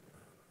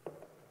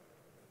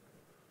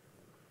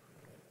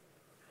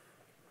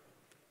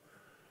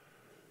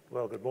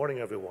Well, good morning,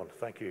 everyone.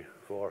 Thank you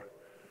for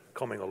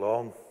coming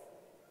along.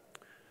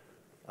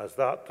 As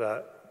that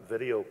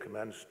video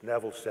commenced,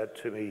 Neville said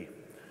to me,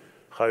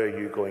 "How are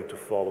you going to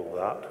follow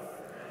that?"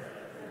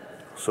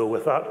 So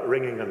with that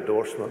ringing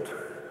endorsement,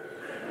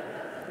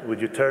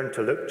 would you turn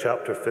to Luke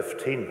chapter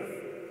 15?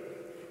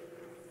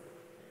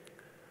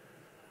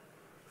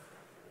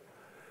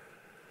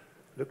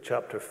 Luke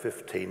chapter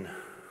 15,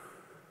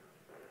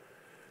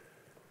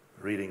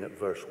 reading at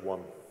verse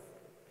 1.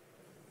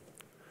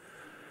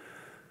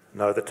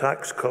 Now the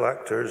tax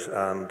collectors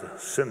and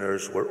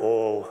sinners were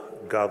all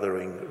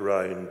gathering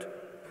round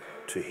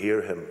to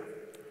hear him.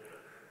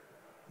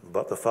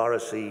 But the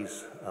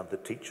Pharisees and the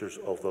teachers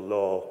of the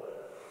law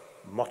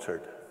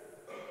muttered,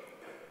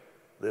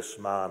 "This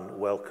man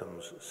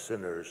welcomes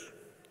sinners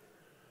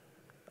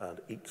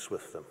and eats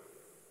with them."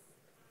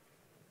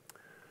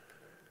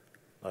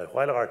 Now,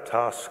 while our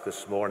task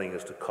this morning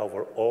is to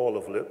cover all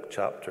of Luke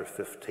chapter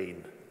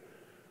 15,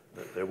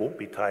 there won't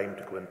be time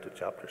to go into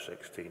chapter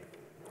 16.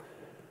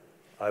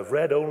 I've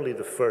read only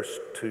the first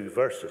 2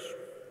 verses.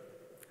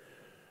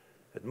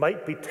 It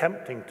might be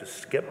tempting to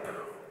skip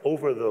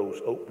over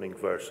those opening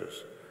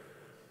verses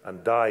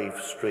and dive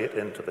straight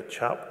into the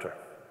chapter.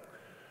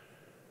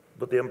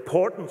 But the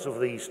importance of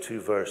these 2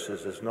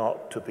 verses is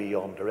not to be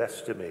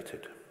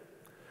underestimated,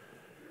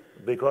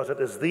 because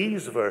it is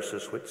these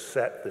verses which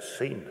set the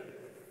scene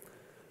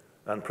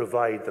and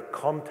provide the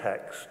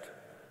context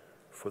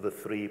for the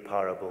 3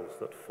 parables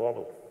that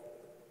follow.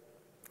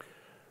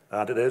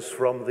 And it is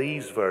from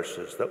these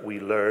verses that we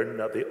learn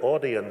that the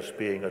audience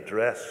being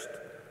addressed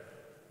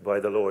by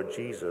the Lord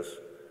Jesus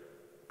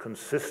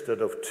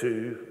consisted of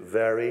 2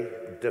 very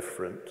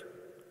different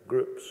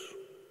groups.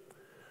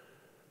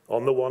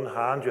 On the one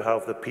hand, you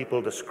have the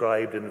people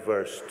described in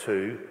verse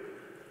 2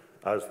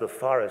 as the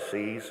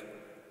Pharisees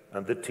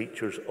and the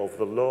teachers of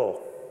the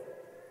law.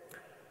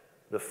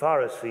 The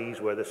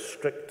Pharisees were the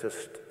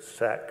strictest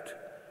sect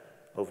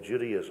of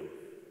Judaism.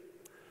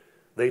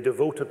 They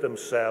devoted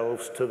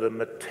themselves to the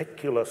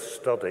meticulous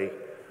study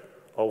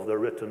of the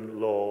written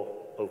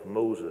law of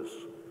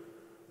Moses,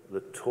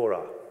 the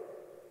Torah,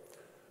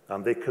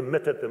 and they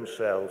committed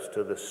themselves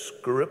to the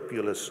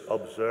scrupulous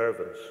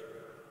observance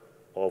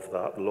of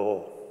that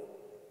law.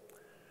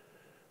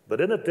 But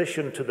in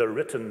addition to the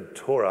written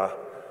Torah,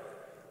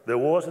 there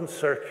was in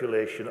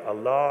circulation a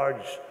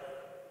large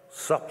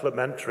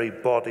supplementary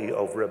body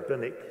of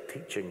rabbinic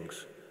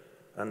teachings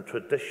and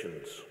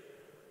traditions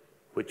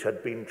which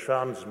had been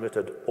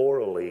transmitted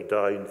orally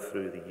down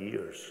through the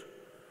years.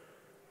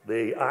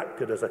 They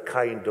acted as a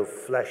kind of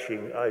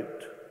fleshing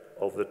out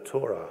of the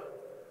Torah.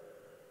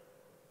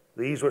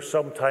 These were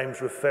sometimes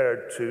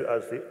referred to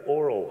as the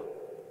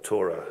oral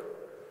Torah,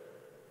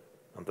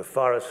 and the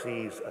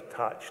Pharisees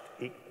attached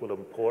equal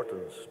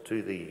importance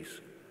to these,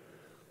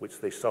 which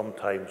they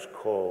sometimes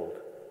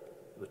called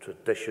the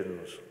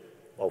traditions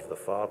of the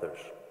fathers.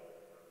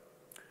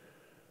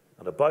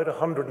 And about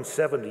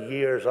 170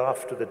 years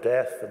after the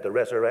death and the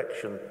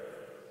resurrection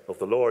of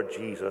the Lord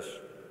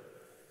Jesus,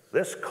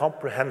 this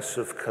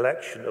comprehensive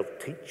collection of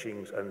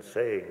teachings and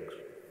sayings,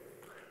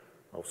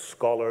 of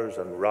scholars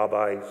and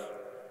rabbis,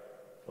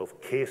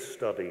 of case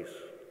studies,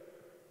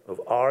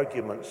 of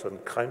arguments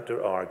and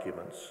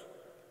counter-arguments,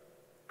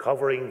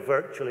 covering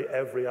virtually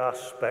every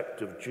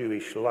aspect of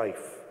Jewish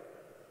life,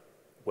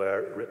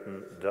 were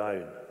written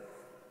down.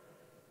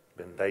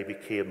 And they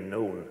became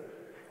known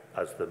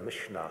as the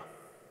Mishnah.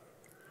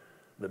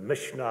 The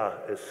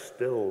Mishnah is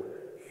still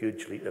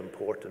hugely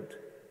important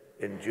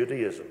in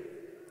Judaism.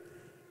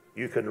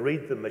 You can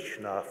read the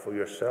Mishnah for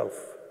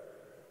yourself.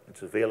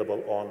 It's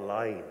available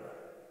online.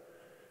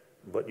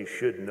 But you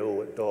should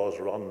know it does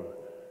run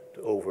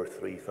to over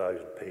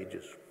 3,000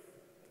 pages.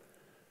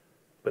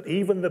 But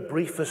even the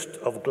briefest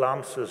of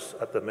glances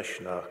at the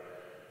Mishnah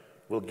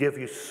will give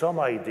you some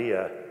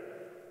idea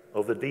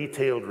of the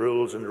detailed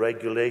rules and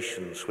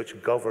regulations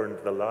which governed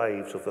the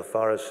lives of the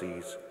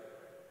Pharisees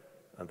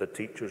and the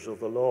teachers of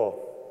the law.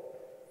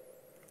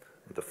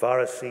 And the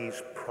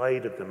Pharisees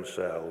prided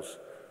themselves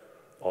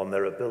on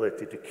their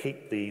ability to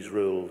keep these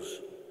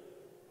rules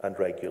and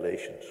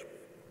regulations.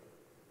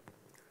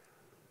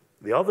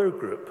 The other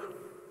group,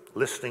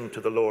 listening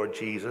to the Lord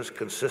Jesus,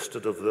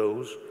 consisted of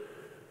those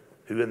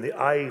who, in the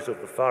eyes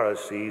of the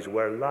Pharisees,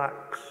 were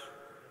lax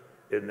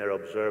in their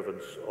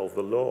observance of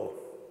the law.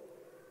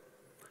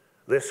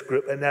 This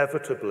group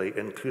inevitably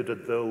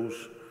included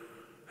those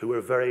who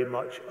were very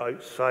much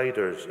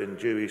outsiders in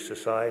Jewish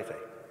society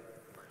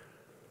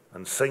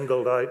and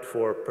singled out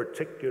for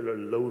particular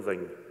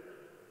loathing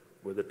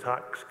were the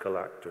tax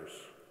collectors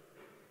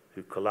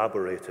who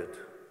collaborated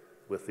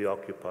with the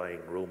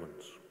occupying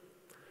Romans.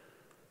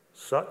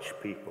 Such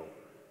people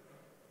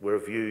were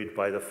viewed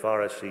by the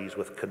Pharisees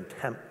with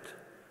contempt,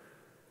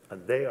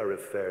 and they are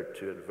referred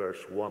to in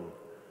verse 1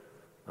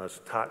 as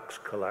tax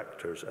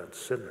collectors and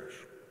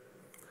sinners.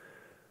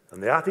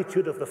 And the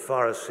attitude of the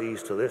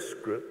Pharisees to this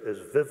group is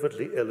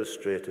vividly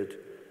illustrated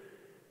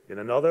in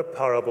another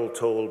parable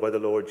told by the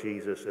Lord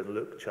Jesus in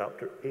Luke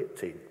chapter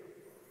 18,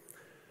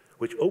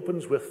 which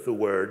opens with the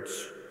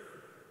words,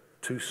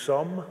 "To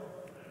some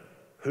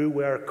who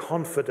were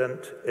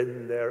confident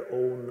in their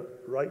own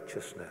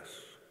righteousness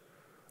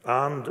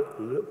and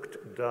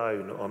looked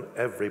down on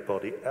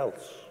everybody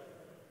else,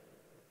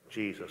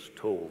 Jesus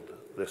told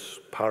this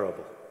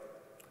parable.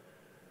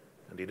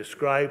 And he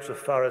describes a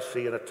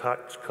Pharisee and a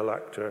tax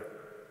collector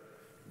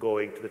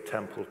going to the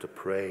temple to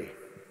pray.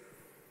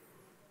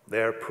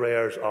 Their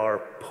prayers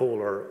are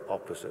polar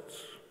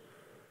opposites.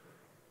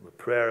 The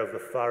prayer of the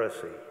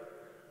Pharisee: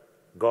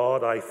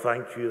 God, I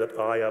thank you that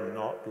I am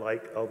not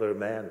like other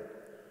men,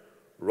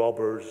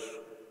 robbers,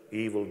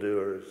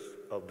 evildoers,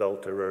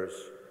 adulterers,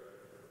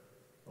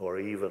 or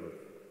even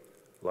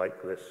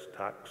like this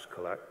tax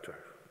collector.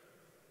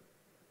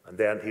 And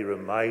then he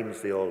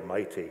reminds the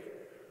Almighty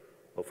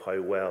of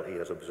how well he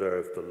has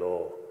observed the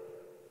law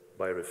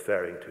by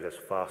referring to his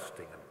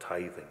fasting and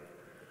tithing.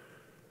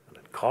 And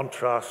in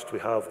contrast, we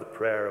have the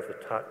prayer of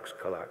the tax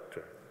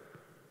collector: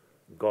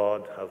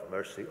 God, have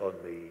mercy on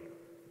me,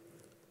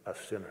 a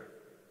sinner.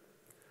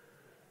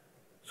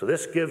 So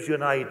this gives you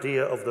an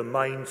idea of the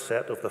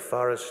mindset of the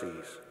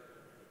Pharisees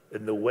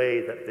in the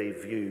way that they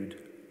viewed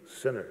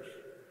sinners.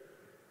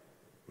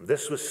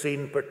 This was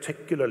seen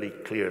particularly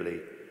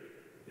clearly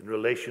in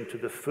relation to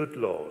the food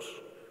laws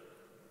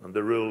and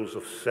the rules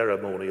of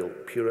ceremonial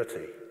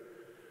purity.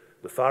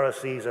 The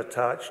Pharisees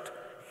attached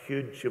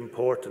huge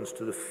importance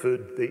to the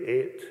food they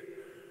ate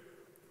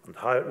and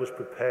how it was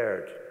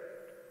prepared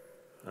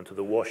and to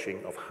the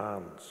washing of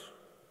hands.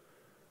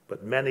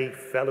 But many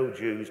fellow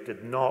Jews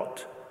did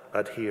not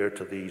adhere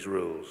to these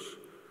rules.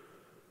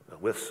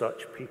 And with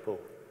such people,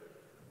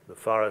 the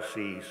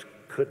Pharisees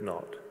could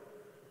not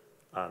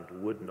and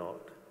would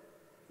not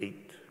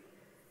eat.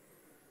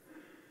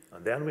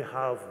 And then we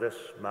have this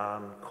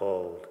man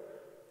called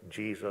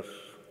Jesus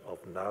of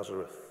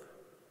Nazareth,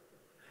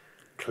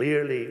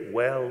 clearly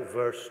well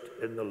versed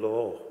in the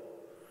law.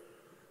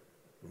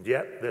 And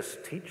yet this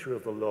teacher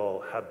of the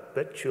law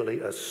habitually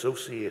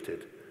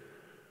associated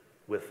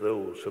with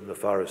those whom the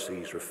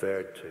Pharisees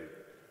referred to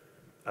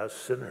as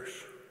sinners.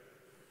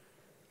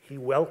 He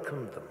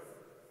welcomed them,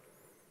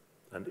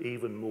 and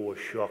even more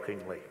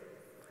shockingly,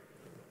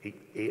 he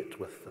ate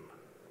with them.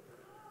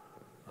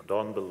 And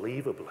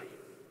unbelievably,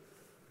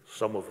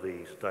 some of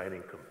these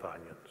dining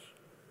companions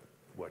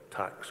were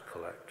tax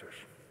collectors.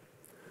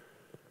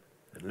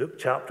 In Luke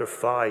chapter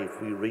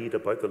 5, we read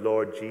about the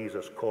Lord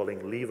Jesus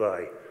calling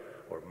Levi,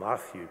 or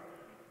Matthew,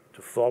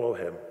 to follow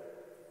him.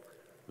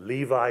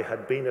 Levi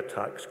had been a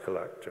tax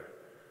collector,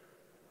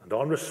 and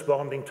on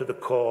responding to the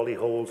call, he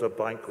holds a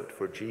banquet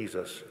for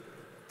Jesus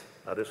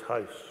at his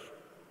house.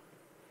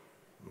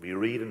 We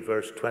read in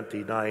verse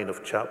 29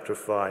 of chapter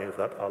 5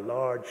 that a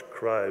large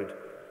crowd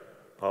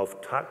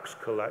of tax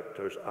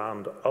collectors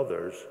and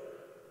others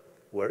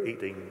were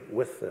eating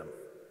with them.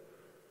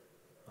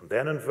 And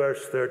then in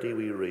verse 30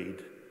 we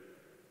read,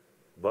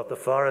 but the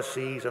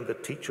Pharisees and the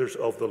teachers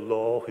of the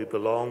law who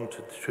belonged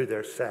to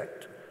their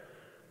sect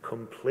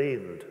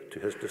complained to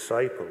his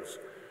disciples,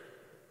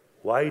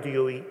 why do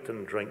you eat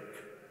and drink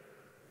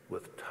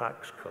with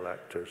tax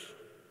collectors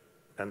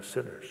and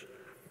sinners?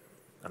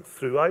 And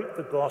throughout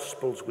the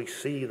Gospels, we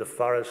see the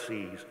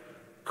Pharisees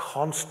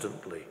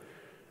constantly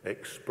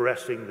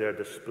expressing their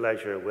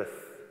displeasure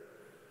with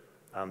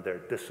and their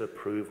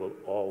disapproval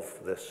of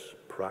this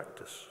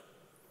practice.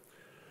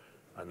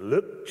 And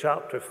Luke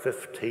chapter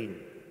 15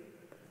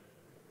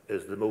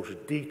 is the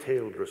most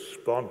detailed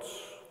response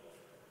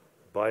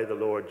by the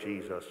Lord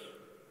Jesus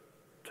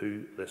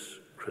to this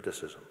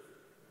criticism.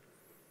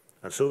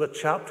 And so the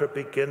chapter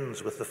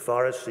begins with the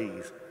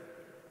Pharisees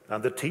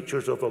and the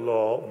teachers of the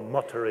law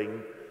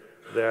muttering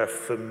their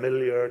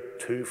familiar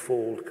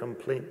twofold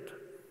complaint.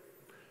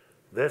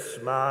 This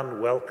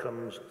man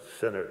welcomes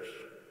sinners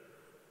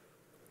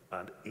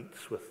and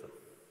eats with them.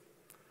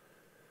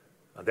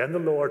 And then the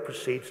Lord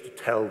proceeds to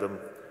tell them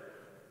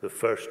the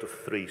first of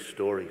three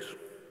stories,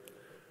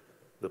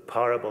 the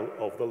parable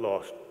of the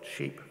lost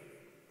sheep.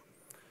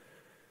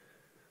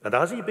 And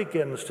as he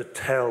begins to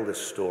tell this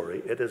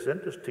story, it is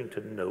interesting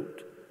to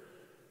note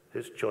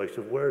his choice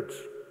of words.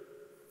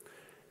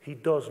 He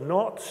does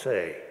not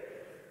say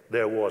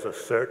there was a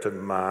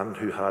certain man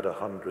who had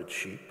 100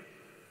 sheep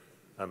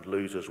and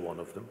loses one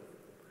of them.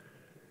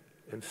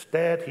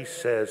 Instead, he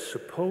says,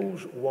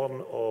 suppose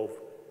one of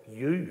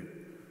you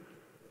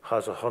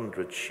has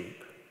 100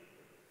 sheep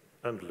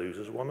and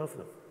loses one of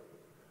them.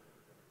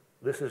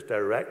 This is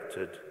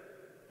directed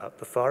at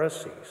the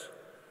Pharisees.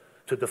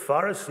 To the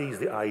Pharisees,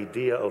 the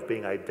idea of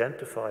being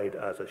identified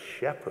as a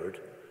shepherd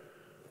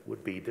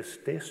would be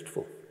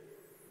distasteful.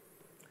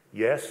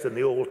 Yes, in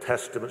the Old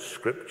Testament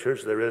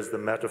scriptures, there is the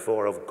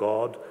metaphor of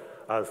God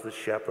as the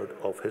shepherd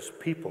of his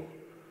people.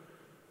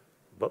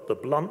 But the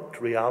blunt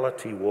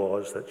reality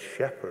was that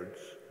shepherds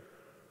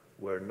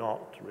were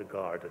not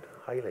regarded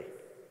highly.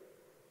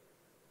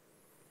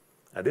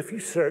 And if you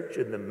search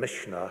in the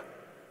Mishnah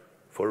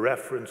for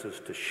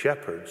references to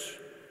shepherds,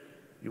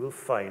 you will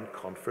find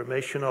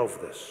confirmation of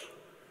this.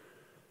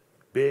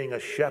 Being a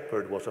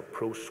shepherd was a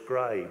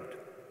proscribed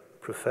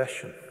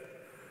profession.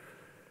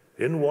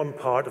 In one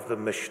part of the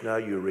Mishnah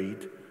you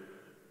read,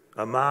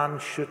 A man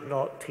should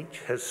not teach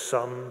his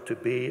son to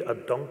be a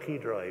donkey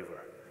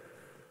driver,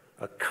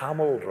 a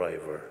camel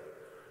driver,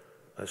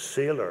 a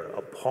sailor,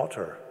 a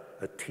potter,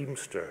 a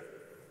teamster,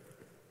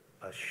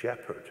 a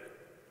shepherd,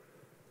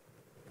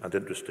 and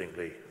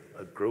interestingly,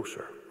 a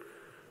grocer,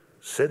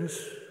 since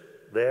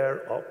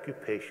their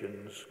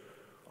occupations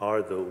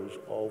are those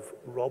of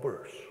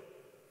robbers.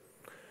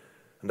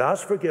 And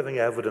as for giving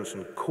evidence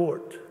in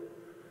court,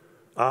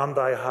 and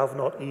I have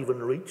not even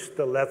reached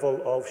the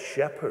level of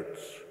shepherds,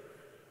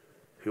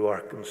 who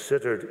are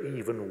considered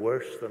even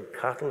worse than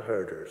cattle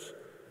herders,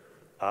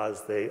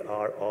 as they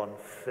are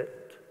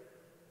unfit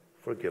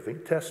for giving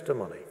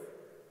testimony.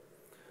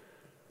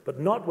 But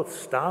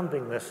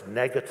notwithstanding this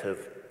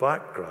negative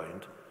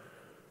background,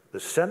 the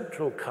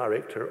central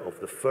character of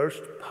the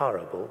first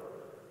parable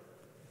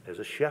is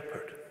a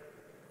shepherd.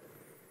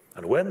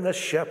 And when this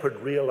shepherd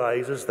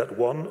realizes that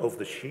one of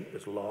the sheep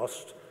is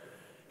lost,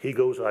 he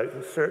goes out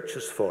and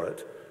searches for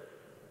it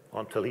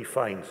until he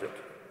finds it,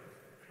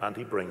 and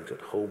he brings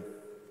it home.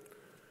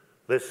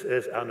 This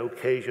is an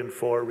occasion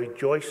for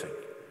rejoicing,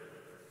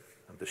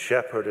 and the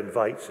shepherd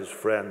invites his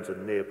friends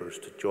and neighbors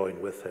to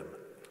join with him.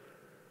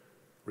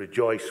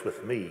 Rejoice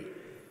with me,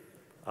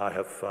 I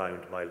have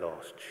found my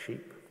lost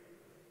sheep.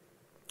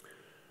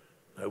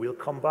 Now we'll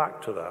come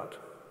back to that.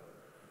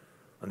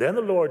 And then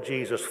the Lord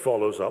Jesus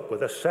follows up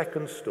with a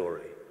second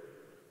story,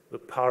 the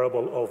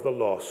parable of the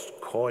lost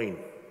coin.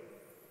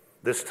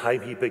 This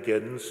time he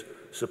begins,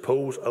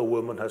 suppose a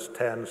woman has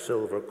 10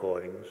 silver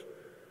coins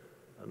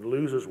and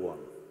loses one.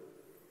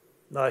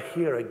 Now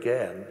here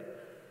again,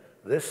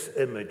 this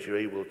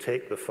imagery will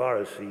take the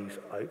Pharisees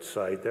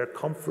outside their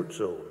comfort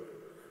zone.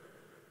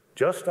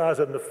 Just as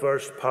in the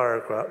first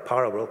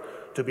parable,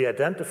 to be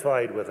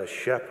identified with a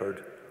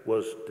shepherd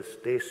was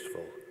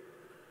distasteful,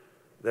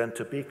 then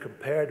to be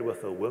compared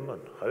with a woman,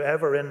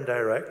 however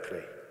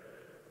indirectly,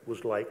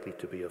 was likely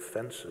to be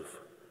offensive.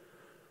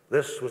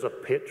 This was a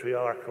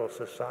patriarchal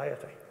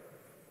society.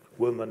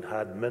 Women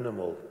had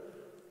minimal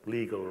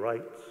legal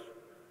rights.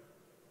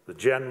 The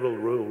general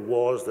rule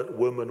was that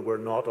women were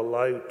not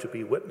allowed to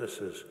be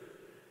witnesses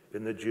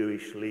in the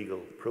Jewish legal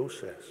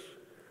process.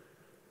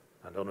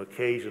 And on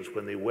occasions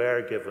when they were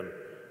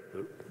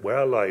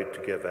allowed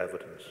to give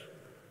evidence,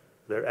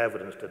 their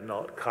evidence did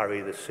not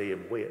carry the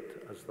same weight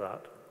as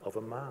that of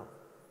a man.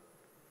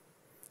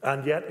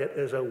 And yet it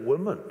is a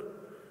woman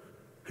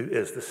who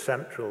is the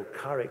central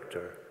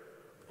character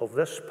of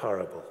this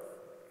parable.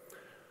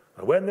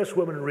 And when this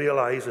woman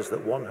realizes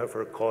that one of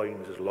her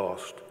coins is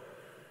lost,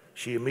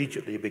 she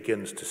immediately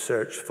begins to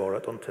search for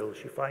it until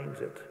she finds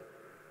it.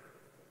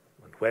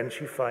 And when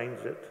she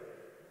finds it,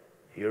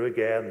 here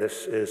again,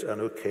 this is an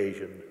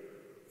occasion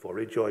for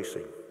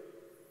rejoicing.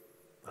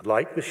 And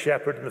like the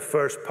shepherd in the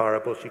first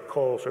parable, she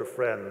calls her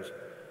friends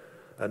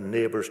and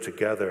neighbors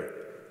together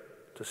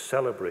to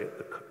celebrate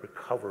the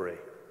recovery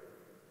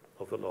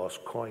of the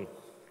lost coin.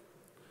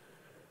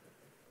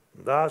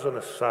 And as an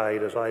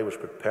aside, as I was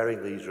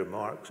preparing these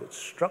remarks, it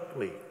struck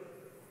me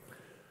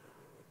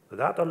that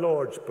at the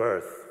Lord's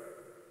birth,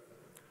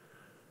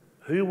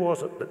 who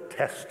was it that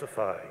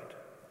testified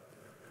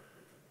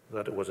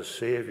that it was a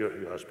Savior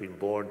who has been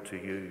born to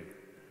you?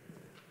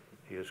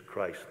 He is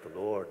Christ the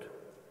Lord.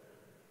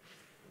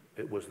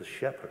 It was the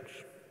shepherds.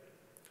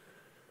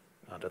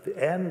 And at the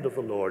end of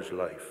the Lord's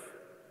life,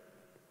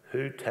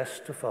 who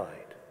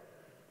testified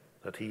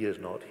that he is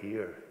not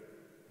here,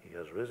 he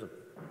has risen?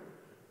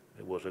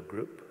 It was a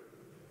group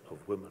of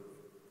women.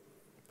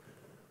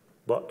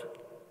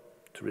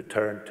 But to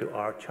return to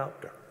our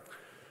chapter.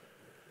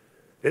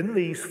 In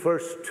these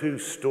first two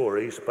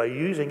stories, by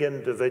using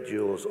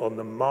individuals on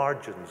the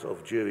margins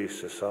of Jewish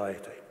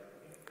society,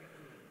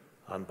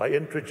 and by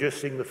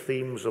introducing the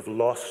themes of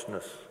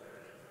lostness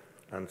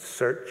and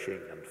searching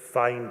and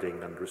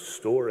finding and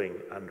restoring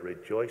and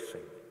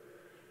rejoicing,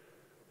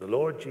 the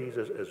Lord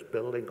Jesus is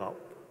building up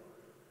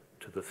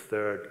to the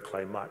third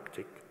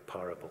climactic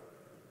parable,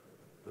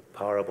 the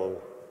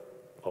parable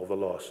of the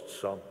lost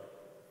son.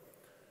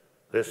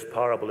 This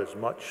parable is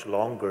much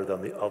longer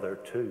than the other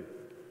two.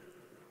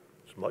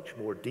 It's much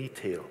more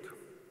detailed.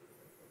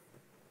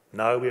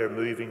 Now we are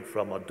moving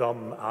from a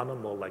dumb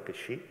animal like a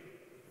sheep.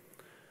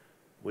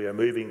 We are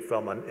moving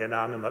from an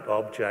inanimate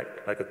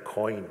object like a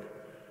coin.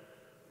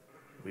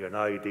 We are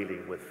now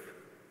dealing with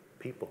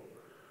people,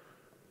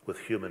 with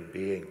human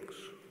beings.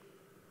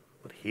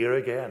 But here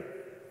again,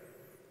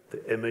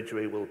 the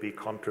imagery will be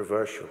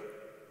controversial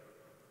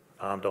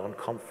and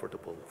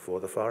uncomfortable for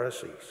the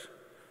Pharisees.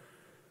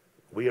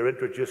 We are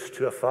introduced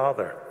to a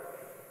father,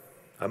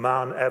 a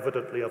man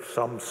evidently of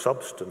some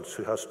substance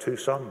who has two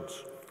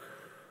sons.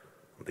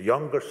 The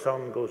younger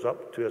son goes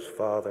up to his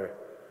father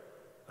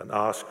and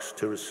asks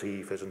to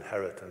receive his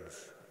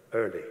inheritance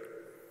early.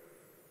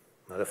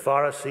 Now, the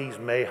Pharisees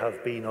may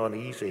have been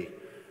uneasy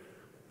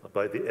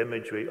about the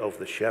imagery of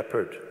the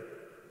shepherd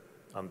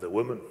and the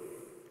woman,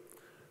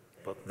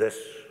 but this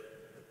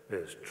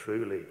is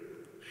truly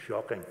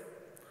shocking.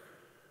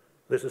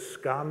 This is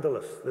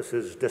scandalous. This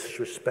is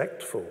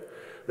disrespectful.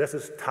 This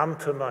is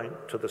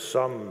tantamount to the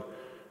son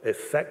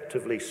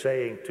effectively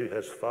saying to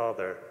his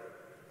father,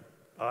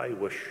 I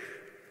wish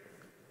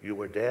you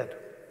were dead.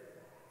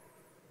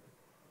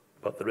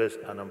 But there is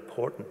an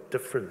important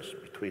difference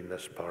between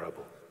this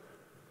parable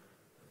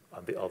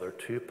and the other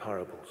two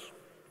parables.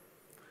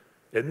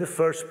 In the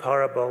first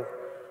parable,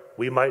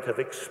 we might have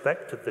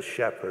expected the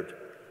shepherd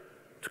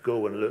to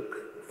go and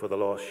look for the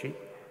lost sheep.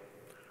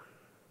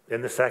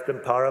 In the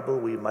second parable,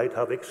 we might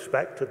have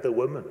expected the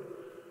woman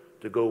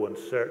to go and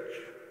search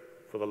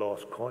for the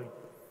lost coin.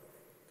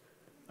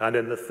 And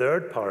in the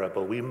third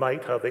parable, we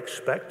might have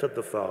expected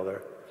the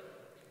father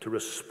to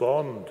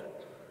respond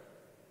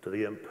to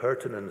the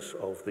impertinence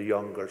of the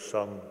younger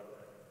son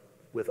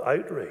with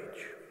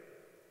outrage.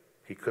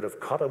 He could have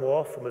cut him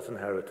off from his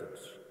inheritance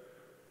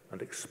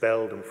and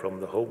expelled him from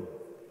the home.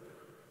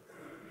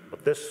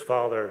 But this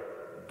father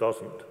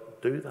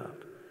doesn't do that.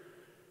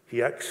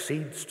 He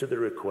accedes to the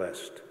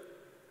request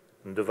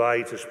and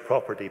divides his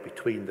property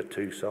between the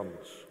two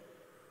sons.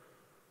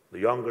 The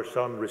younger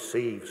son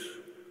receives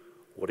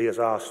what he has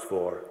asked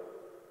for,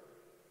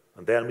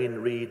 and then we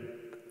read,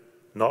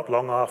 not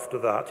long after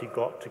that, he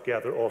got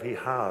together all he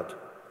had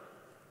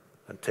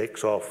and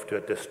takes off to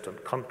a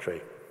distant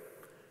country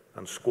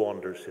and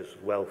squanders his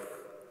wealth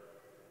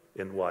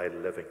in wild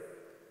living.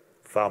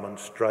 Famine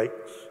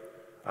strikes,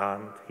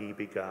 and he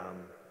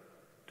began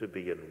to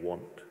be in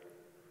want.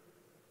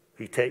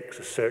 He takes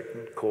a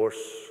certain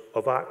course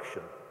of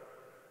action.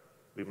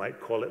 We might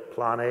call it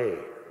Plan A.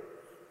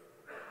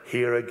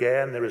 Here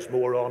again, there is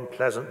more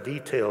unpleasant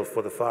detail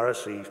for the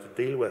Pharisees to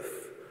deal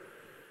with.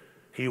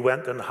 He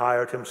went and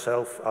hired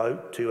himself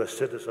out to a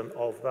citizen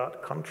of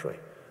that country,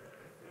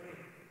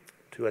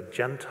 to a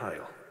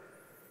Gentile.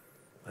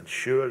 And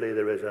surely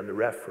there is a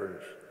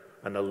reference,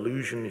 an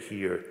allusion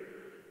here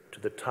to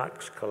the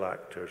tax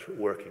collectors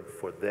working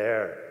for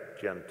their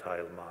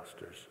Gentile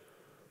masters,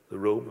 the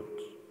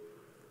Romans.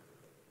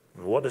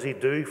 And what does he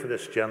do for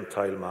this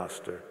Gentile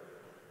master?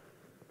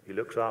 He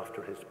looks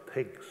after his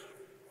pigs.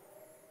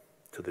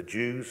 To the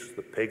Jews,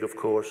 the pig, of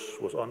course,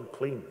 was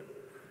unclean.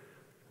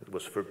 It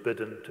was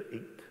forbidden to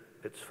eat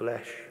its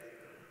flesh.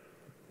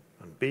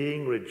 And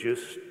being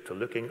reduced to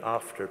looking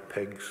after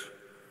pigs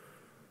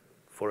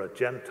for a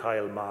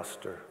Gentile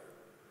master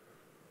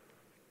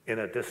in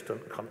a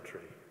distant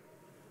country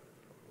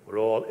were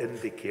all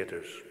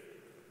indicators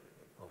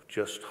of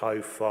just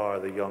how far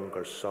the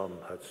younger son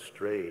had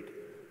strayed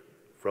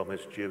from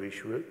his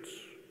Jewish roots.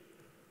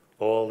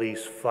 All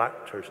these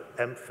factors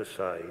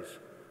emphasize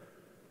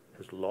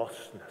his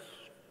lostness.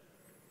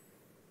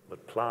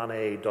 But Plan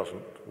A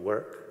doesn't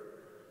work,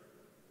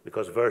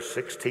 because verse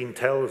 16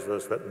 tells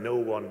us that no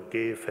one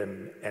gave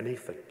him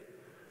anything.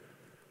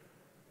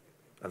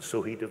 And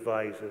so he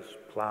devises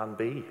Plan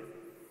B.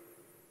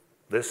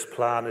 This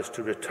plan is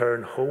to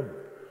return home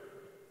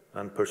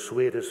and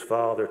persuade his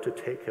father to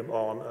take him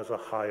on as a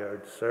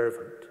hired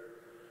servant.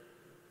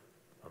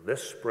 And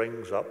this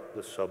brings up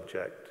the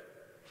subject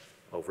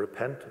of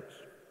repentance.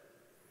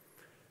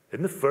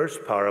 In the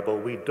first parable,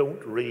 we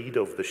don't read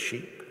of the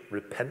sheep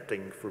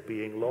repenting for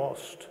being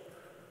lost.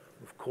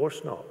 Of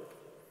course not.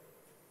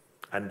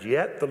 And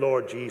yet the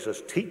Lord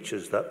Jesus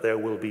teaches that there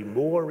will be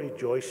more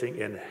rejoicing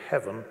in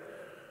heaven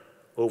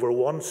over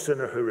one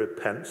sinner who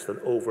repents than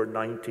over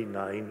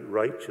 99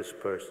 righteous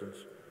persons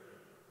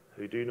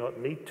who do not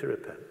need to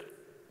repent.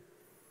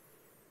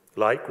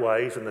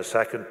 Likewise, in the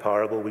second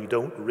parable, we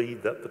don't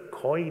read that the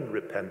coin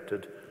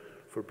repented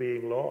for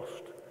being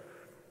lost.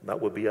 That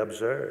would be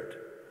absurd.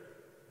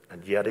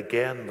 And yet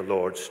again, the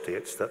Lord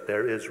states that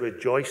there is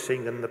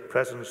rejoicing in the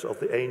presence of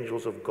the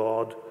angels of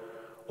God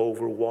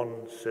over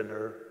one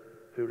sinner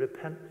who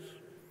repents.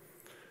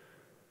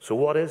 So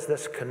what is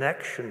this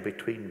connection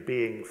between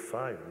being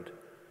found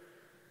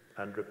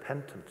and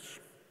repentance?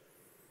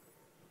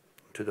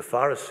 To the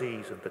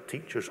Pharisees and the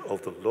teachers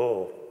of the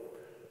law,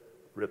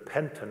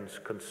 repentance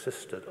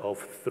consisted of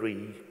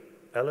three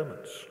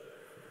elements.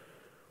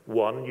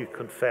 One, you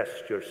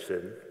confessed your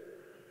sin.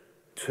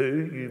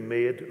 Two, you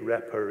made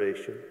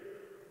reparation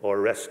or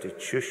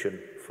restitution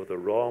for the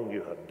wrong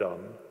you had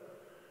done.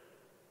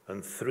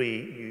 And three,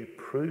 you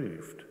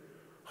proved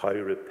how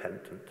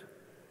repentant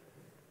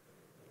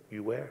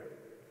you were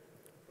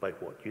by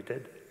what you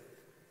did.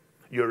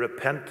 Your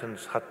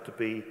repentance had to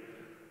be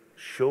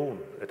shown.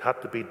 It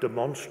had to be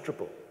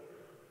demonstrable.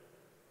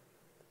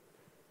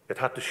 It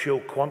had to show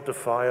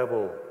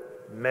quantifiable,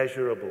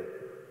 measurable,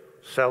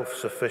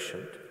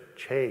 self-sufficient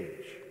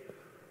change.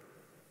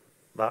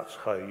 That's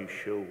how you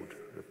showed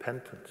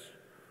repentance.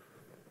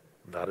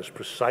 That is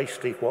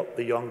precisely what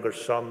the younger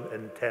son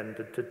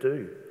intended to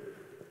do.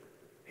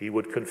 He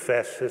would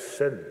confess his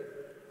sin.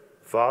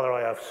 Father,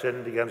 I have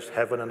sinned against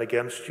heaven and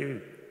against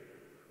you.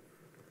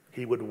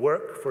 He would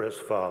work for his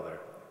father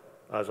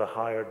as a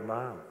hired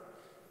man,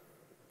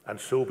 and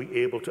so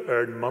be able to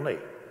earn money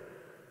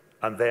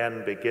and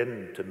then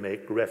begin to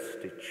make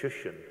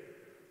restitution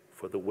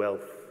for the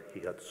wealth he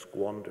had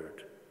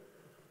squandered.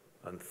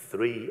 And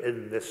three,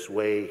 in this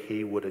way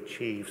he would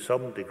achieve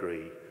some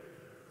degree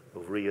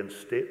of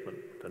reinstatement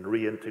and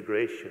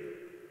reintegration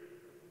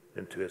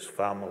into his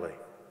family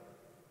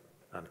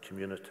and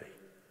community.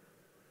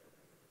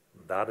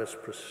 that is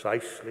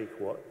precisely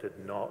what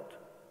did not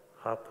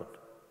happen.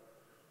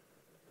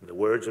 In the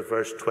words of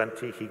verse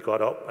 20, he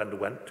got up and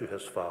went to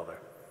his father.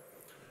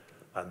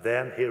 And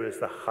then here is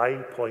the high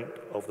point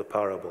of the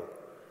parable.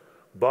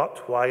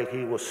 But while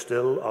he was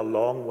still a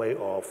long way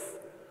off,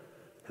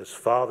 his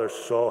father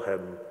saw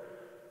him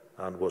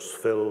and was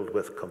filled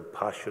with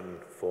compassion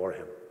for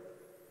him.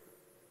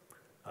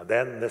 And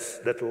then this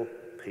little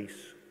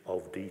piece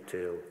of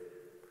detail.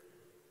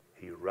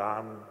 He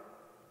ran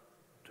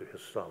to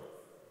his son.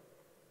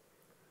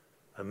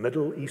 A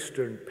Middle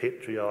Eastern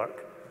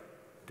patriarch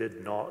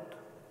did not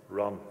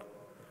run.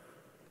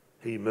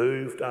 He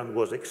moved and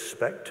was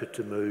expected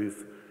to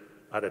move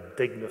at a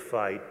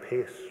dignified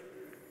pace,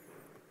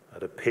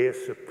 at a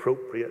pace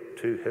appropriate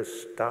to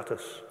his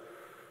status.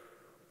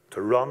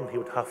 To run, he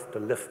would have to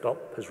lift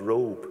up his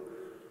robe.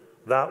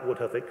 That would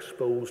have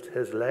exposed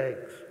his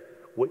legs,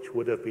 which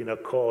would have been a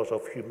cause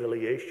of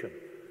humiliation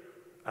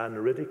and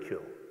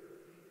ridicule.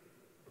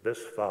 This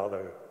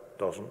father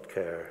doesn't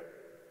care.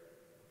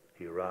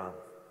 He ran.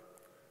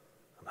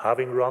 And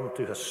having run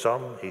to his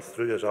son, he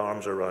threw his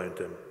arms around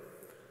him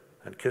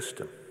and kissed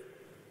him.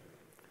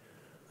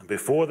 And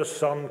before the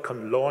son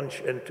can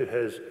launch into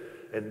his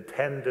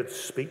intended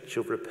speech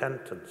of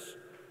repentance,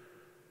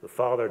 the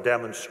father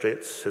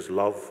demonstrates his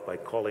love by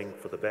calling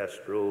for the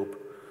best robe,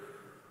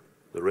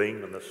 the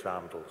ring and the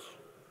sandals,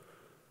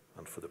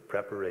 and for the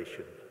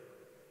preparation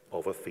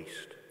of a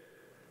feast.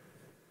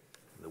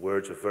 In the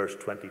words of verse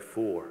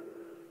 24,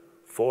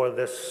 "For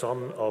this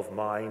son of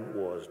mine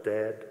was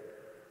dead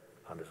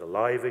and is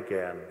alive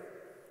again.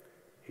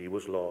 He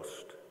was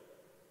lost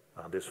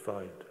and is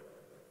found."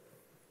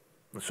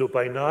 And so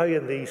by now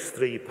in these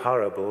three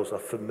parables, a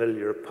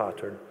familiar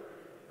pattern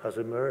has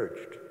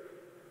emerged.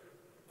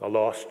 A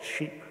lost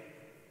sheep.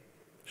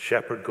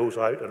 Shepherd goes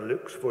out and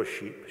looks for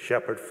sheep.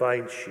 Shepherd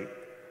finds sheep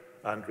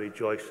and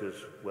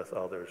rejoices with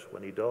others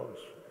when he does.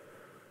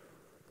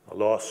 A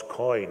lost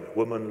coin.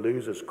 Woman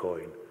loses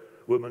coin.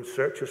 Woman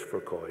searches for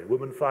coin.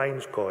 Woman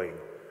finds coin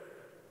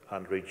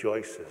and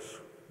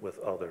rejoices with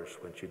others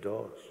when she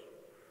does.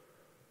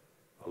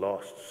 A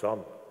lost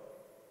son.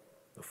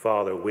 The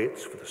father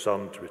waits for the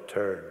son to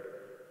return.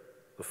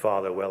 The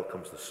father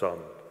welcomes the son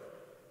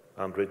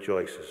and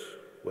rejoices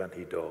when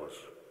he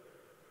does.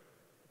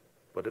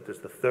 But it is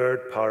the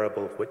third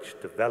parable which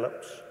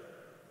develops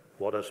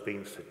what has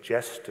been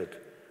suggested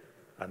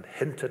and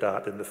hinted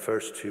at in the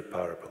first two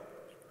parables.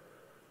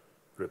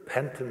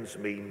 Repentance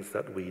means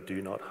that we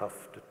do not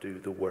have to do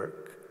the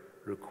work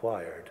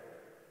required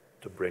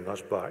to bring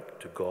us back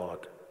to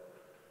God.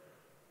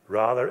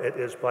 Rather, it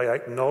is by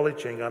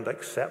acknowledging and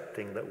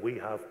accepting that we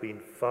have been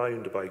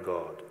found by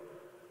God,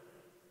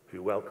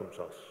 who welcomes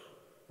us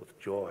with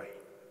joy.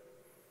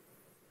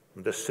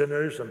 And the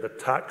sinners and the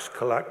tax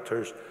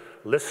collectors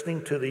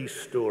listening to these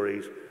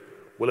stories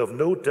will have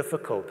no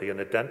difficulty in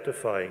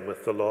identifying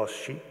with the lost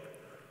sheep,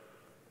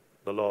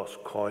 the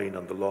lost coin,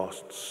 and the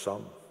lost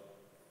son.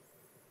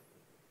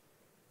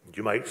 And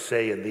you might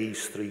say in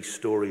these three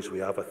stories we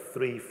have a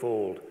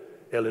threefold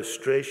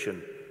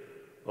illustration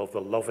of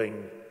the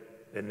loving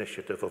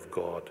initiative of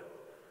God.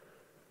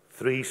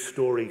 Three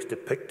stories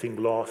depicting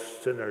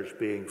lost sinners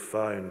being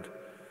found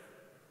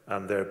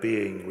and their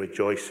being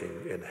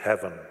rejoicing in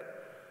heaven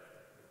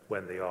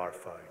when they are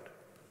found.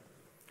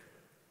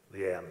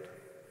 The end.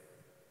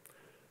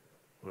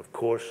 And of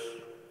course,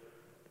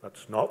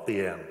 that's not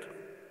the end.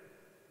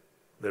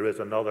 There is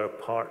another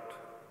part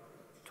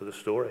to the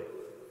story.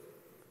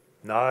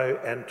 Now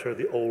enter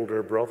the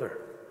older brother.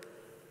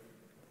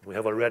 We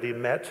have already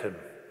met him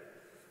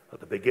at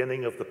the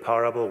beginning of the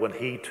parable when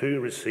he too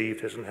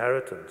received his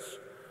inheritance.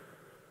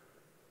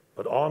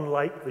 But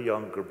unlike the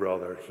younger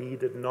brother, he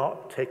did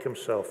not take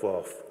himself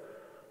off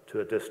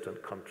to a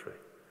distant country.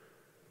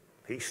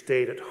 He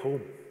stayed at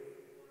home.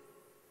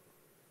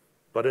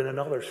 But in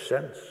another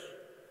sense,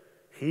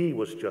 he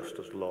was just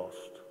as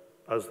lost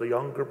as the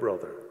younger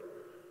brother.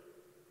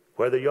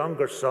 Where the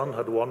younger son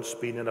had once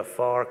been in a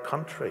far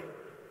country,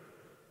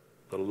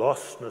 the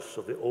lostness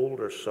of the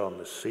older son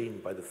is seen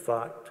by the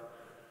fact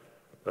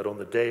that on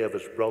the day of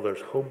his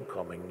brother's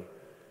homecoming,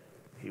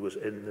 he was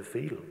in the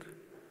field,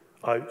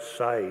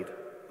 outside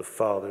the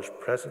father's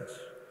presence.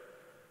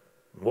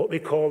 And what we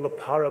call the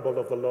parable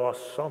of the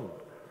lost son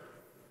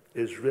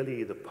is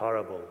really the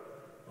parable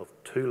of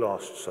two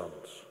lost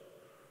sons.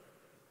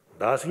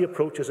 And as he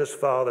approaches his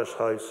father's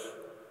house,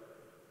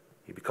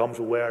 he becomes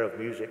aware of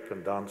music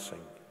and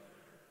dancing.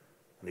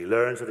 And he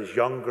learns that his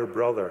younger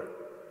brother,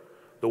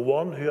 the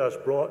one who has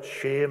brought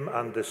shame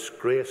and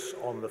disgrace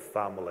on the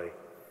family,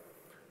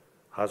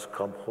 has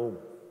come home.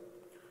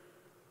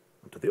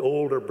 And to the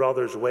older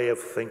brother's way of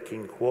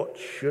thinking, what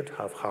should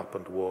have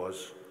happened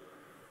was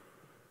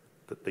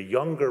that the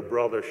younger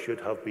brother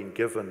should have been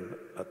given,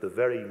 at the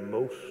very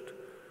most,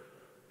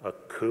 a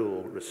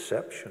cool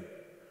reception.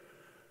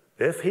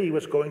 If he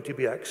was going to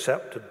be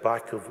accepted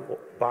back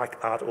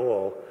at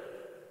all,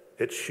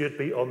 it should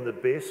be on the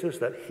basis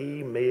that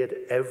he made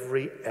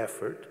every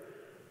effort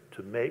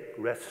to make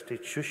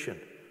restitution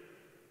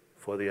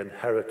for the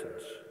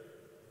inheritance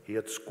he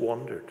had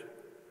squandered.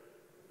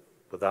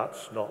 But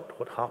that's not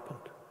what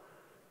happened.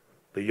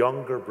 The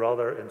younger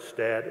brother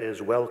instead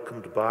is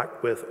welcomed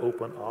back with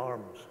open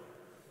arms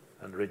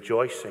and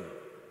rejoicing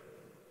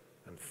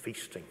and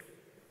feasting.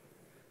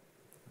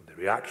 And the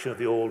reaction of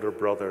the older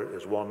brother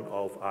is one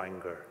of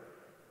anger,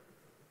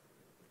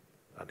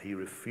 and he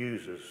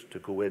refuses to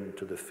go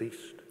into the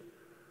feast.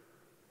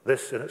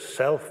 This in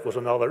itself was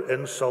another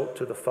insult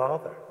to the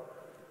father.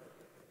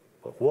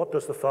 But what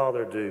does the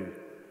father do?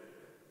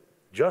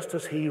 Just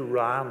as he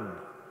ran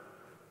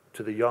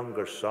to the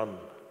younger son,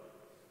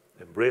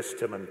 embraced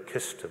him and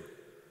kissed him,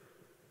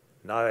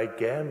 now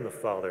again the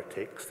father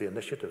takes the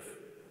initiative.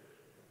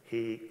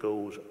 He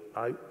goes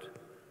out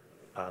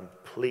and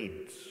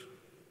pleads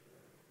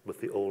with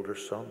the older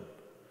son.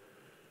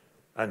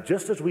 And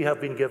just as we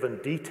have been given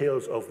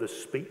details of the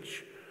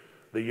speech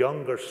the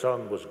younger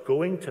son was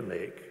going to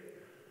make,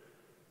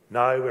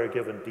 now we're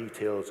given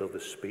details of the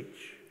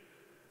speech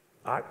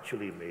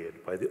actually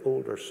made by the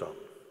older son.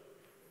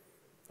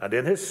 And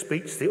in his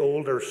speech, the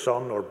older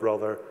son or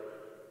brother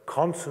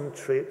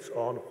concentrates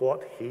on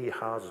what he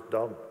has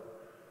done,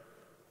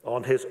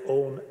 on his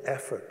own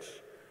efforts.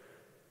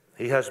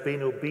 He has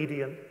been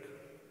obedient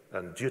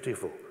and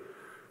dutiful.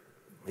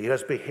 He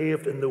has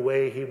behaved in the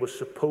way he was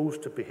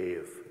supposed to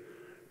behave.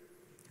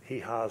 He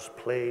has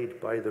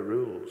played by the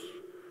rules.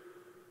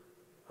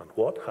 And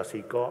what has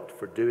he got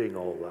for doing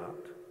all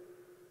that?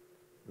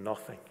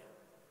 Nothing.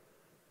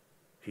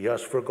 He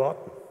has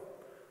forgotten,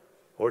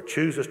 or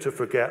chooses to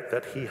forget,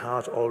 that he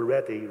has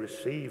already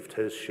received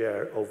his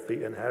share of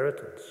the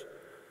inheritance.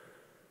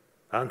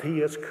 And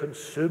he is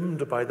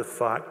consumed by the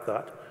fact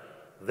that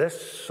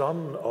this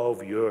son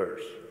of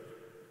yours,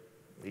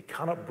 he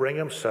cannot bring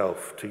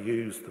himself to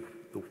use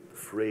the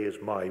phrase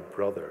 "my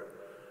brother,"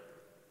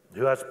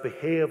 who has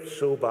behaved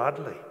so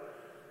badly,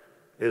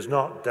 is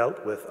not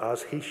dealt with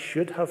as he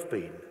should have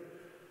been,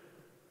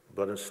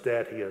 but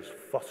instead he is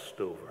fussed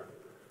over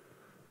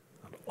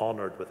and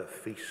honored with a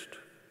feast.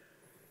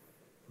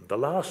 The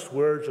last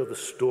words of the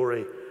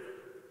story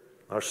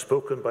are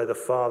spoken by the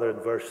father in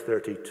verse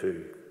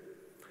 32.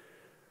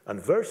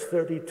 And verse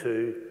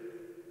 32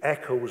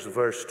 echoes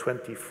verse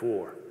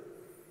 24,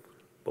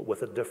 but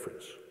with a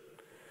difference.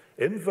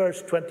 In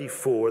verse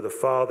 24, the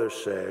father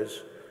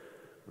says,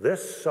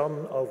 "This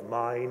son of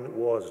mine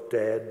was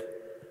dead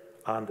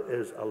and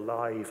is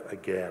alive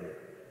again.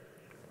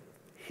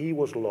 He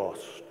was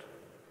lost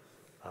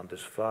and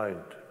is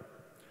found."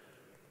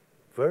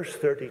 Verse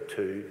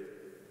 32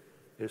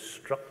 is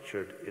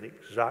structured in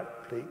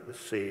exactly the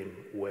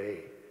same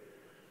way.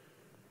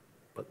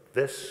 But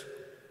this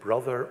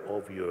brother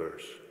of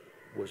yours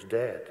was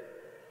dead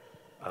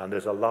and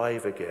is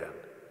alive again.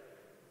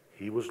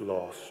 He was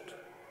lost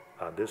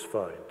and is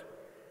found.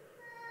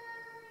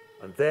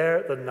 And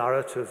there the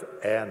narrative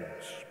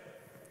ends.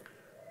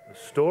 The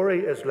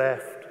story is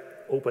left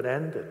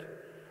open-ended.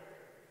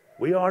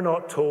 We are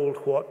not told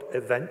what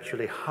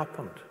eventually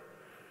happened.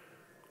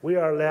 We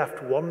are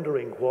left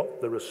wondering what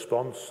the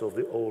response of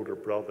the older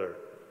brother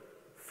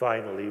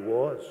finally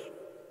was.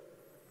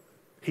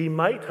 He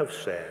might have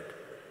said,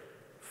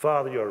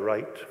 "Father, you're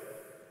right.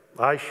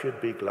 I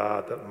should be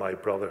glad that my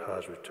brother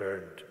has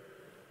returned."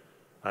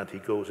 And he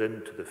goes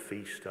into the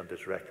feast and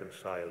is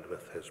reconciled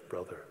with his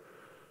brother.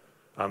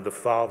 And the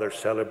father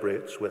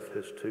celebrates with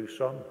his two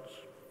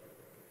sons.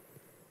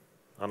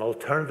 An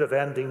alternative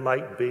ending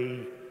might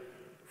be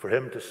for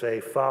him to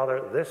say,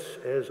 "Father, this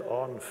is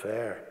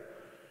unfair.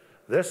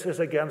 This is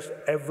against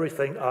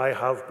everything I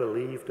have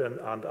believed in,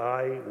 and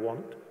I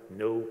want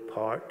no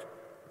part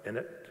in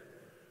it.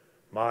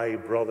 My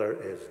brother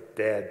is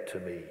dead to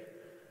me."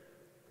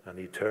 And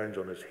he turns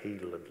on his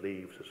heel and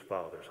leaves his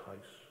father's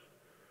house.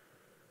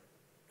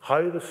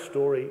 How the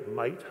story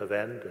might have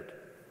ended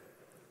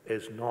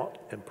is not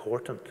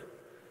important.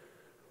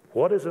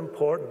 What is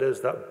important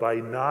is that by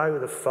now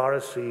the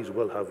Pharisees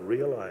will have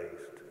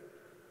realized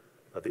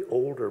that the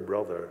older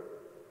brother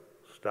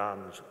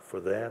stands for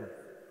them.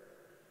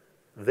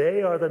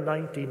 They are the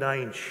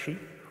 99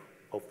 sheep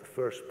of the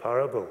first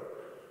parable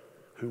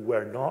who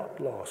were not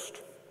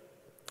lost,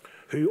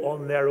 who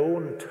on their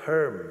own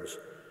terms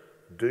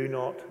do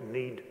not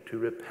need to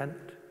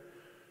repent,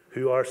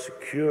 who are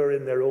secure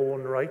in their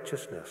own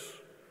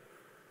righteousness.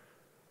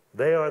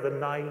 They are the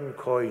 9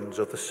 coins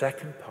of the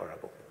second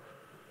parable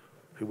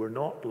who were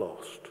not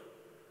lost.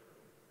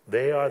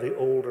 They are the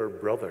older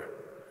brother.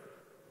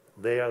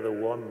 They are the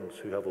ones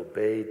who have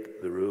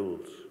obeyed the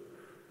rules.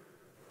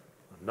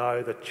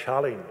 Now the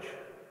challenge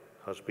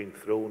has been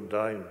thrown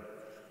down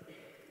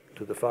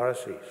to the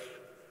Pharisees.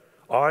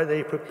 Are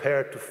they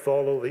prepared to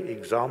follow the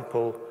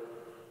example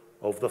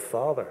of the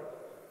father,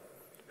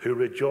 who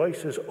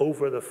rejoices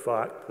over the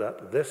fact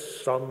that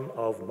this son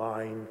of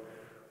mine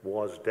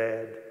was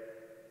dead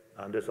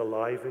and is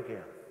alive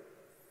again?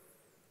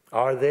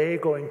 Are they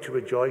going to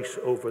rejoice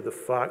over the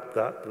fact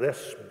that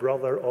this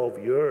brother of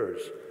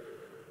yours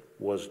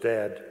was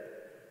dead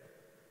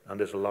and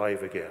is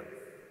alive again?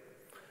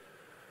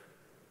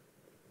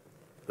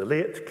 The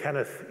late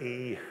Kenneth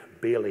E.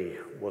 Bailey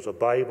was a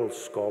Bible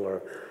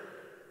scholar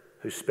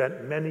who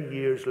spent many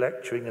years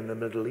lecturing in the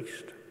Middle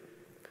East.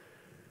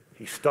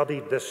 He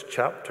studied this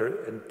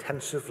chapter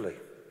intensively,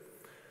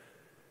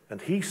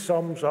 and he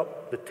sums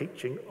up the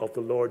teaching of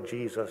the Lord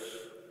Jesus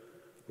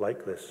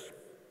like this.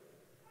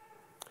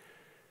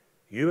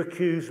 You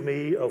accuse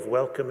me of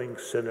welcoming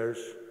sinners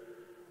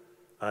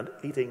and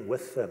eating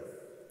with them.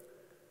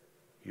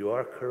 You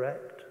are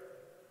correct.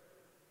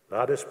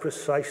 That is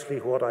precisely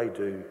what I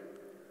do.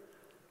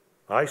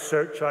 I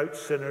search out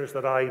sinners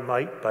that I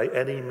might, by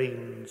any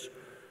means,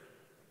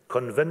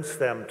 convince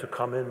them to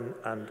come in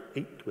and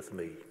eat with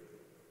me.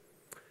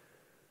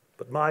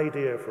 But my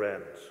dear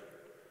friends,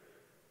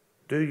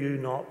 do you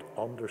not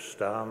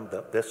understand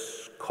that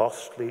this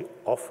costly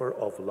offer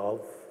of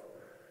love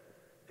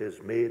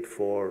is made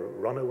for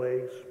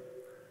runaways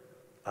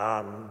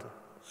and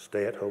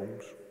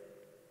stay-at-homes,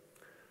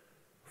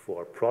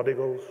 for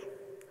prodigals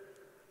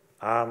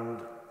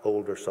and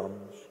older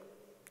sons,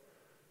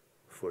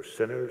 for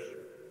sinners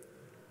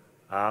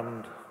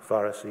and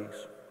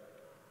Pharisees,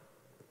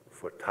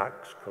 for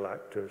tax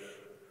collectors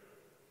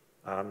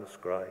and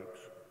scribes?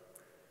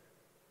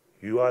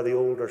 You are the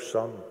older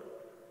son.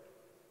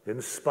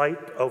 In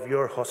spite of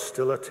your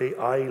hostility,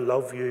 I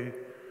love you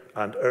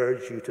and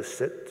urge you to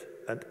sit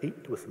and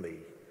eat with me.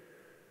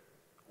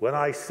 When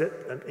I sit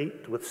and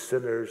eat with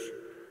sinners,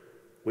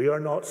 we are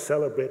not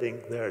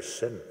celebrating their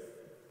sin,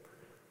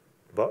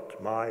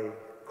 but my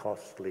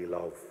costly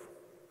love.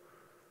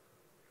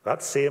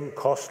 That same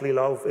costly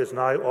love is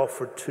now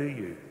offered to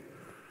you.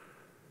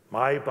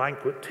 My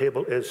banquet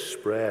table is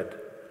spread.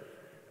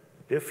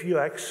 If you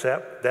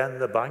accept, then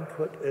the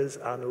banquet is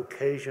an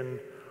occasion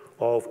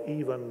of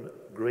even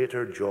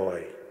greater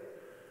joy.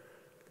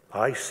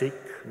 I seek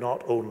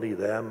not only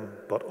them,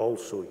 but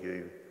also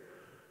you.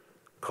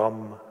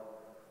 Come,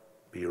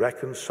 be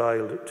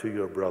reconciled to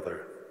your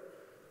brother.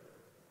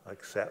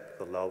 Accept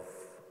the love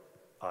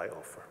I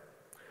offer.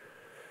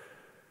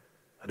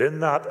 And in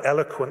that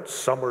eloquent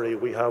summary,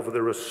 we have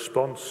the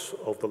response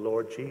of the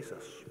Lord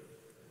Jesus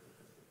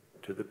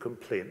to the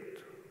complaint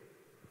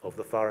of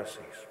the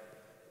Pharisees.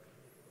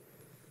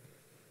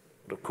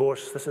 But of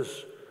course, this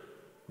is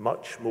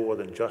much more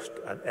than just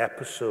an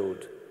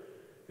episode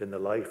in the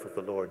life of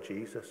the Lord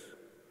Jesus.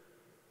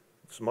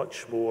 It's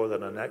much more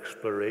than an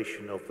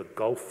exploration of the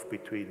gulf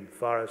between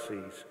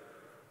Pharisees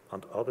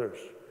and others.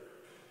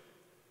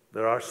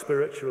 There are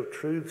spiritual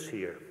truths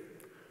here,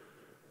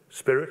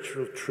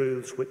 spiritual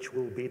truths which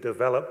will be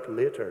developed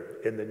later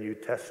in the New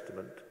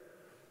Testament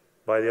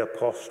by the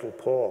Apostle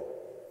Paul,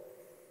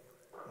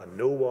 and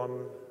no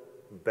one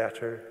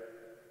better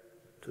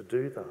to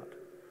do that.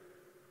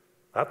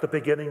 At the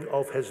beginning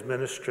of his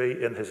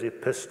ministry, in his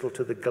epistle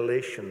to the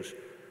Galatians,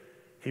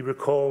 he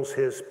recalls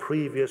his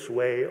previous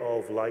way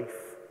of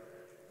life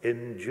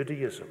in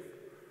Judaism.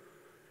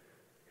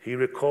 He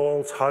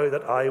recalls how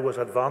that I was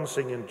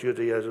advancing in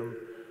Judaism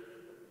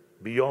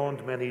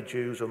beyond many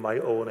Jews of my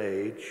own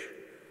age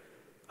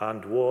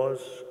and was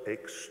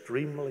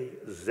extremely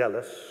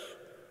zealous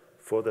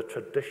for the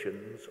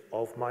traditions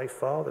of my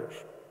fathers.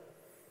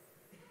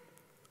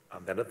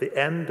 And then at the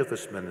end of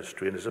his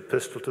ministry, in his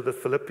epistle to the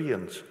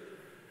Philippians,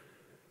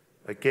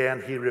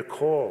 again he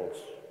recalls,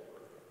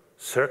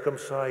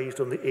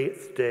 circumcised on the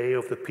 8th day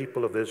of the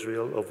people of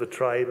Israel, of the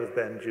tribe of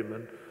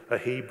Benjamin, a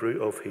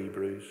Hebrew of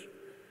Hebrews,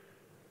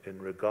 in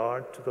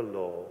regard to the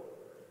law,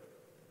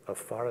 a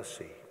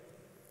Pharisee.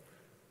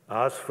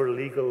 As for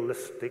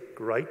legalistic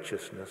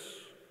righteousness,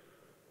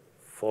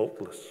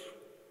 faultless.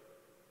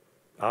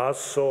 As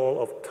Saul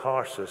of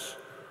Tarsus,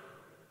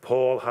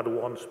 Paul had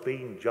once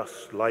been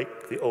just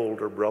like the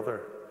older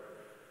brother.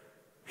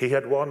 He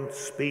had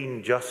once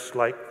been just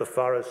like the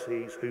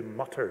Pharisees who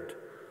muttered,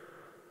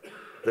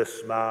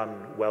 "This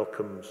man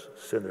welcomes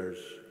sinners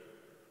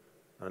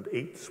and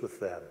eats with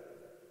them."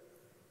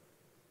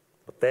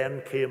 But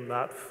then came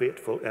that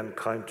fateful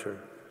encounter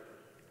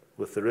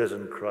with the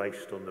risen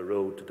Christ on the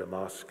road to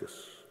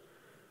Damascus.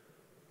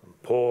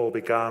 And Paul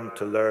began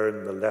to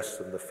learn the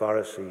lesson the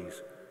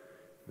Pharisees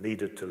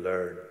needed to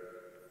learn.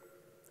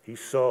 He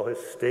saw his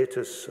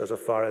status as a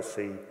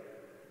Pharisee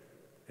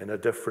in a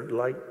different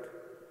light.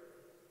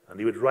 And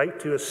he would write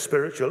to his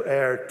spiritual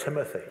heir,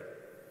 Timothy,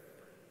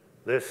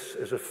 "This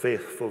is a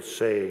faithful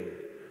saying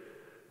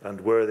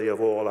and worthy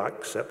of all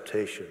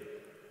acceptation,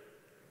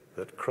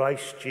 that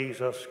Christ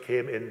Jesus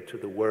came into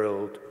the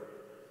world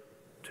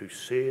to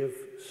save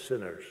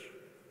sinners,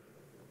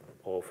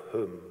 of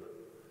whom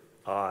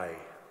I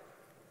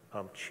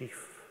am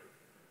chief."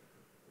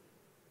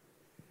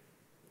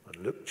 And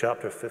Luke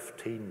chapter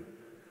 15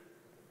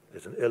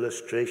 is an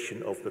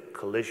illustration of the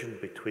collision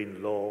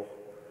between law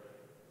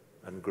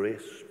and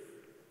grace.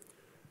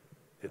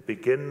 It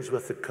begins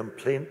with the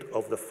complaint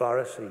of the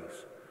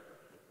Pharisees.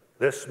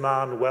 This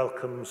man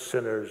welcomes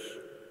sinners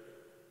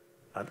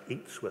and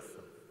eats with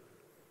them.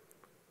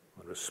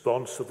 The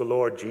response of the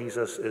Lord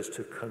Jesus is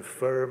to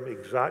confirm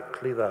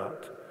exactly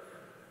that,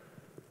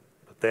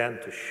 but then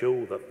to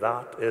show that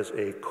that is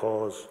a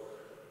cause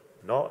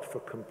not for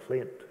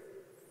complaint,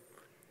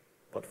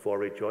 but for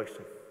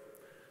rejoicing.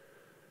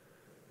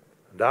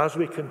 And as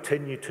we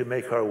continue to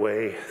make our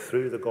way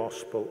through the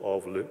Gospel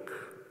of Luke,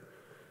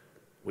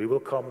 we will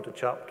come to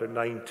chapter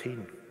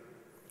 19.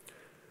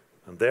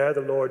 And there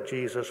the Lord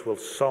Jesus will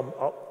sum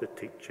up the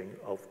teaching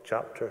of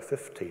chapter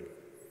 15.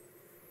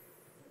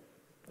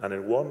 And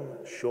in one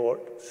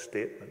short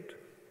statement,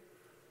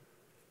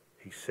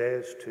 he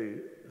says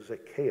to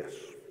Zacchaeus,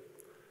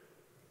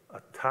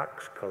 a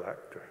tax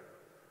collector,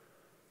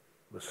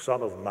 the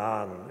Son of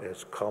Man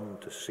is come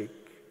to seek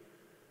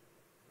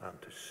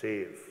and to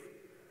save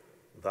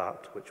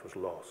that which was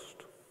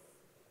lost.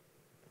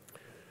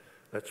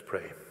 Let's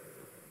pray.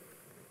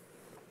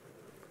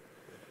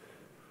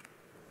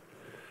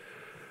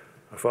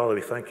 Our Father,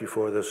 we thank you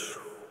for this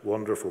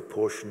wonderful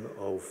portion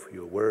of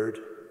your word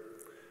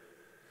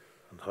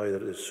and how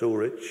that it is so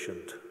rich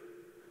and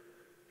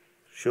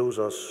shows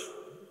us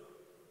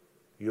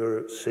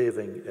your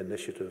saving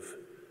initiative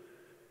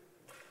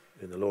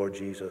in the Lord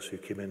Jesus, who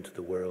came into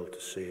the world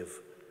to save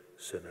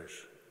sinners.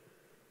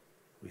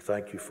 We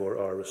thank you for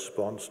our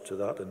response to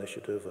that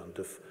initiative, and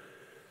if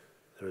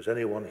there is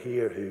anyone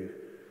here who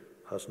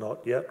has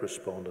not yet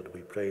responded,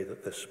 we pray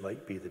that this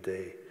might be the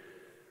day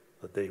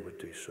that they would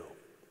do so.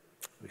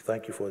 We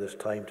thank you for this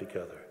time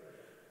together.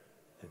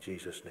 In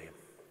Jesus' name,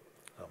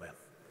 amen.